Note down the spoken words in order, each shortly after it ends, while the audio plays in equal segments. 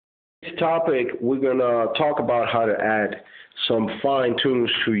topic, we're going to talk about how to add some fine tunes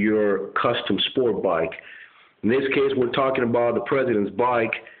to your custom sport bike. In this case, we're talking about the President's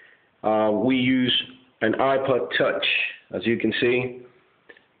bike. We use an iPod Touch. As you can see,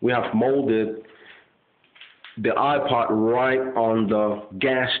 we have molded the iPod right on the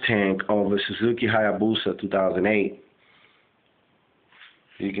gas tank of a Suzuki Hayabusa 2008.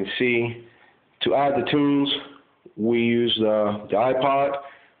 You can see, to add the tunes, we use the iPod.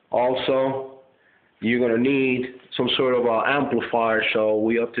 Also, you're going to need some sort of amplifier, so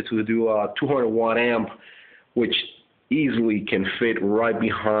we opted to do a 200 watt amp, which easily can fit right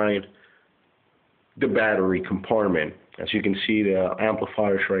behind the battery compartment. As you can see, the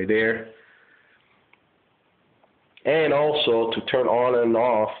amplifier's right there. And also, to turn on and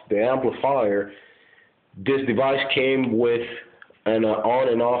off the amplifier, this device came with an on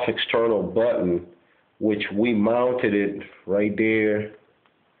and off external button, which we mounted it right there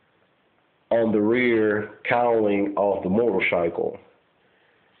on the rear cowling of the motorcycle.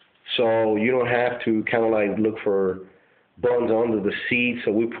 So you don't have to kind of like look for buttons under the seat,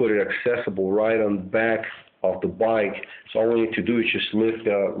 so we put it accessible right on the back of the bike. So all we need to do is just lift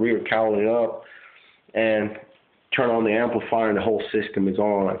the rear cowling up and turn on the amplifier, and the whole system is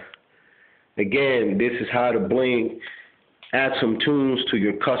on. Again, this is how to add some tunes to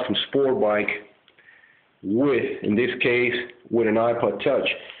your custom sport bike with, in this case, with an iPod Touch.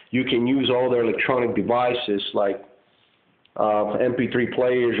 You can use all their electronic devices like MP3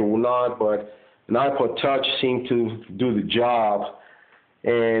 players or whatnot, but an iPod Touch seems to do the job.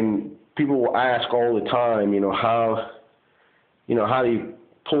 And people will ask all the time, how do you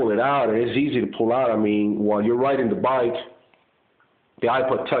pull it out? And it's easy to pull out. I mean, while you're riding the bike, the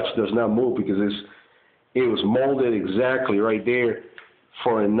iPod Touch does not move because it was molded exactly right there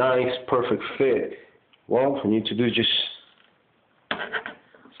for a nice, perfect fit. Well, what you need to do is just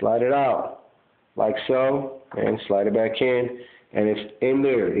slide it out like so, and slide it back in, and it's in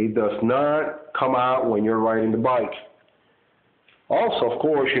there. It does not come out when you're riding the bike. Also, of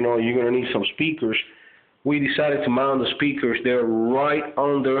course, you're going to need some speakers. We decided to mount the speakers there right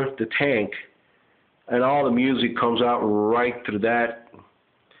under the tank, and all the music comes out right through that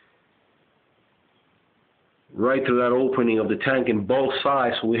opening of the tank in both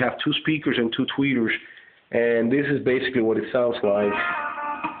sides. So we have two speakers and two tweeters, and this is basically what it sounds like.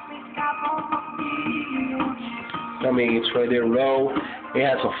 I mean, it's right there low. It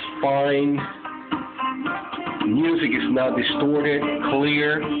has a fine music. It's not distorted,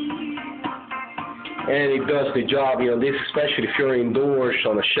 clear, and it does the job. This, especially if you're indoors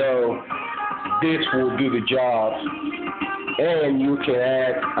on a show, this will do the job. And you can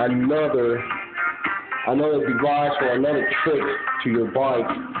add another device or another trick to your bike.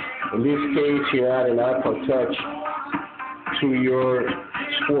 In this case, you add an iPod Touch to your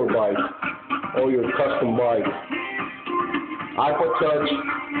sport bike or your custom bike. iPod Touch,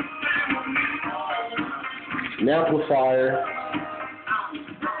 an amplifier,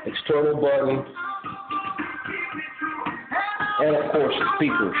 external button, and of course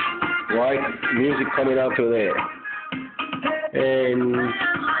speakers, right? Music coming out through there. And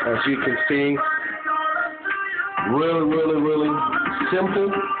as you can see, really, really, really simple,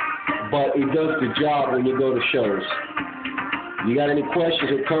 but it does the job when you go to shows. You got any questions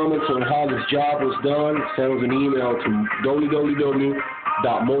or comments on how this job was done, send us an email to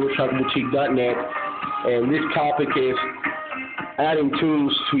www.motorcycleboutique.net. And this topic is adding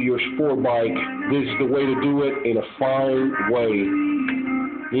tunes to your sport bike. This is the way to do it in a fine way.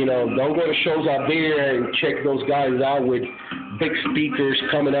 Don't go to shows out there and check those guys out with big speakers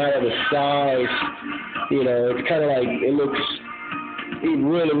coming out of the sides. It's kind of like, it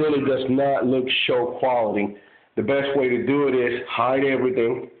really, really does not look show quality. The best way to do it is hide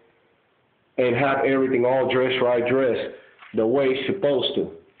everything and have everything all dressed the way it's supposed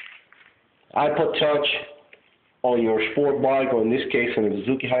to. iPod Touch on your sport bike, or in this case on the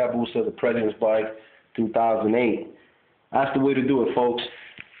Suzuki Hayabusa, the President's bike, 2008. That's the way to do it, folks.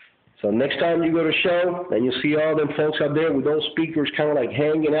 So next time you go to a show and you see all them folks out there with those speakers kind of like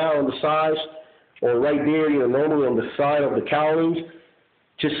hanging out on the sides or right there, normally on the side of the cowlings,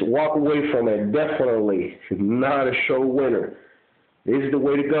 just walk away from it. Definitely not a show winner. This is the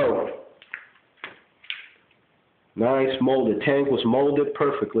way to go. Nice molded. Tank was molded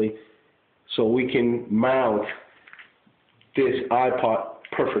perfectly so we can mount this iPod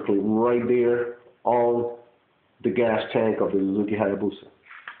perfectly right there on the gas tank of the Suzuki Hayabusa.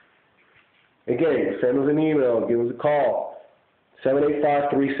 Again, send us an email, give us a call,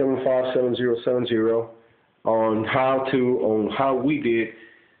 785-375-7070 on how we did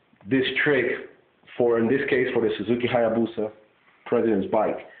this trick in this case, for the Suzuki Hayabusa President's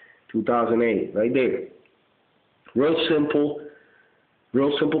bike, 2008, right there. Real simple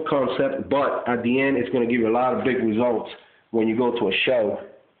concept, but at the end, it's going to give you a lot of big results when you go to a show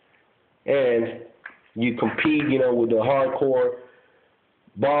and you compete, with the hardcore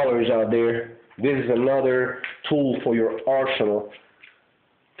ballers out there. This is another tool for your arsenal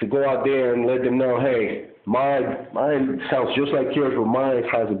to go out there and let them know, hey, mine sounds just like yours, but mine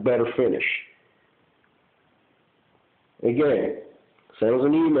has a better finish. Again, send us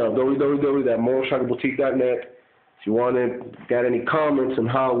an email, www.motorcycleboutique.net. If you got any comments on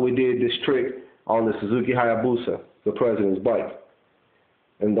how we did this trick on the Suzuki Hayabusa, the President's bike.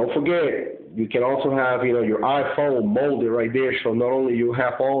 And don't forget, you can also have, your iPhone molded right there, so not only you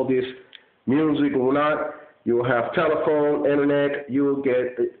have all this music and whatnot, you'll have telephone, internet, you'll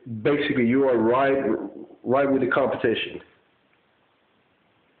get, basically you are right with the competition.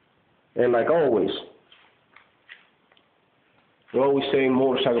 And like always, we're always saying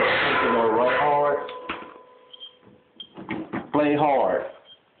motorcycle, run hard, play hard,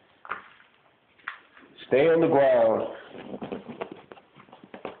 stay on the ground,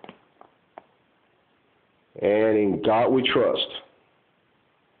 and in God we trust.